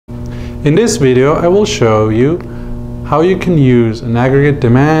In this video, I will show you how you can use an aggregate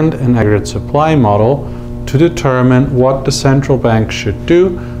demand and aggregate supply model to determine what the central bank should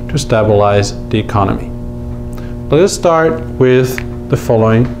do to stabilize the economy. Let us start with the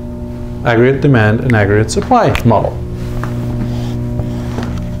following aggregate demand and aggregate supply model.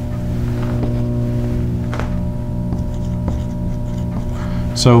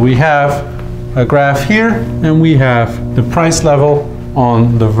 So we have a graph here, and we have the price level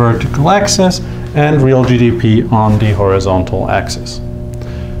on the vertical axis and real GDP on the horizontal axis.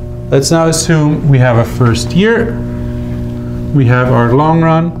 Let's now assume we have a first year. We have our long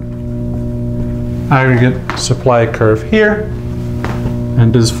run aggregate supply curve here,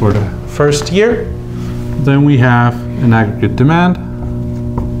 and this is for the first year. Then we have an aggregate demand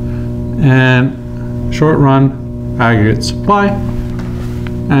and short run aggregate supply,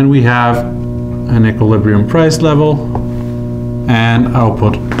 and we have an equilibrium price level and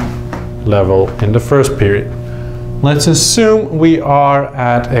output level in the first period. Let's assume we are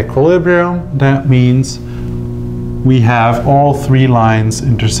at equilibrium. That means we have all three lines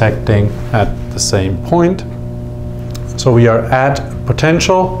intersecting at the same point. So we are at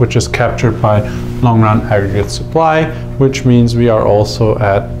potential, which is captured by long run aggregate supply, which means we are also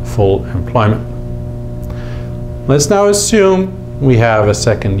at full employment. Let's now assume we have a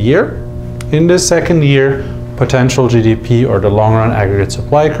second year. In this second year, potential GDP, or the long run aggregate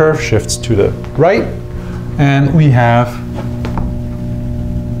supply curve, shifts to the right, and we have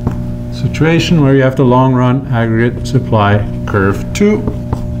a situation where you have the long run aggregate supply curve 2,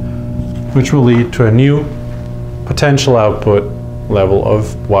 which will lead to a new potential output level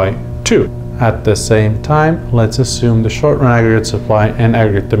of Y2. At the same time, let's assume the short run aggregate supply and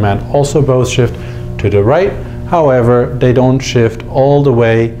aggregate demand also both shift to the right. However, they don't shift all the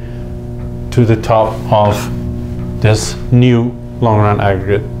way to the top of this new long run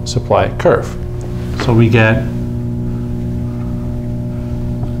aggregate supply curve. So we get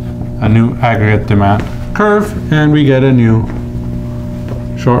a new aggregate demand curve, and we get a new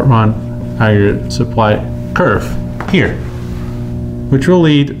short run aggregate supply curve here, which will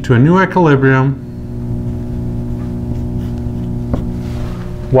lead to a new equilibrium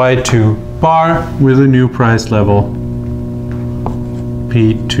Y2 bar with a new price level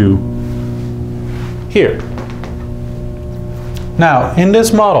P2 here. Now, in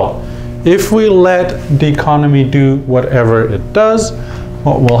this model, if we let the economy do whatever it does,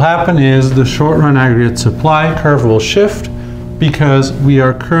 what will happen is the short run aggregate supply curve will shift because we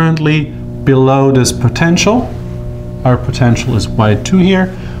are currently below this potential. Our potential is Y2 here,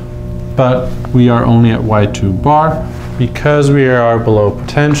 but we are only at Y2 bar. Because we are below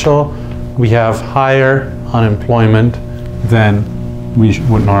potential, we have higher unemployment than we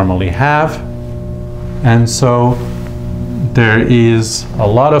would normally have. And so there is a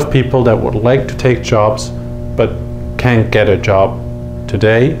lot of people that would like to take jobs but can't get a job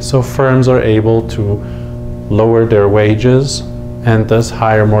today. So firms are able to lower their wages and thus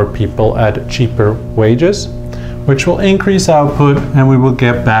hire more people at cheaper wages, which will increase output, and we will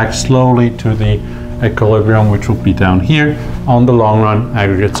get back slowly to the equilibrium, which will be down here on the long run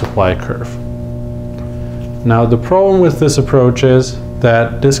aggregate supply curve. Now, the problem with this approach is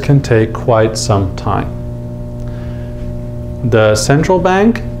that this can take quite some time. The central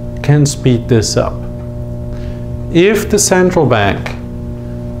bank can speed this up. If the central bank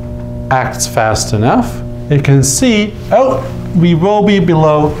acts fast enough, it can see, oh, we will be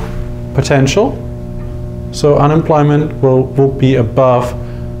below potential, so unemployment will be above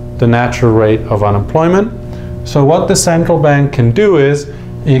the natural rate of unemployment. So what the central bank can do is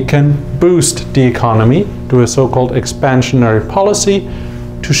it can boost the economy, do a so-called expansionary policy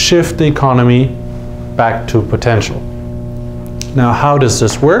to shift the economy back to potential. Now, how does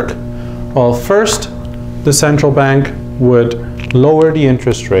this work? Well, first, the central bank would lower the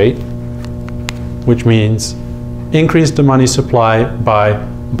interest rate, which means increase the money supply by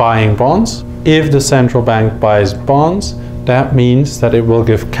buying bonds. If the central bank buys bonds, that means that it will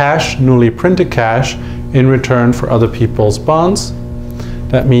give cash, newly printed cash, in return for other people's bonds.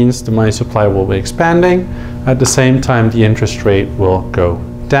 That means the money supply will be expanding. At the same time, the interest rate will go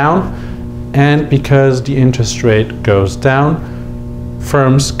down. And because the interest rate goes down,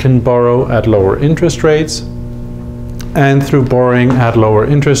 firms can borrow at lower interest rates. And through borrowing at lower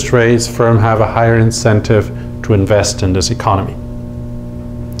interest rates, firms have a higher incentive to invest in this economy.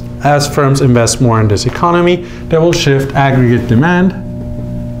 As firms invest more in this economy, they will shift aggregate demand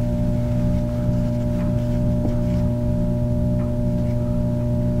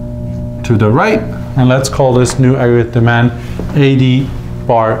to the right, and let's call this new aggregate demand AD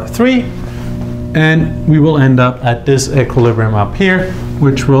bar 3, and we will end up at this equilibrium up here,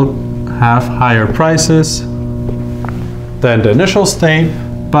 which will have higher prices than the initial state,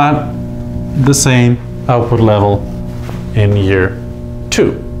 but the same output level in year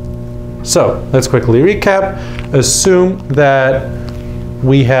 2. So let's quickly recap. Assume that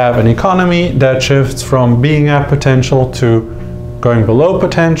we have an economy that shifts from being at potential to going below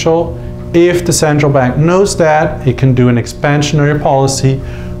potential. If the central bank knows that, it can do an expansionary policy,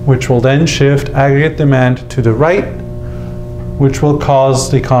 which will then shift aggregate demand to the right, which will cause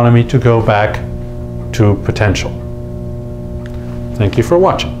the economy to go back to potential. Thank you for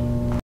watching.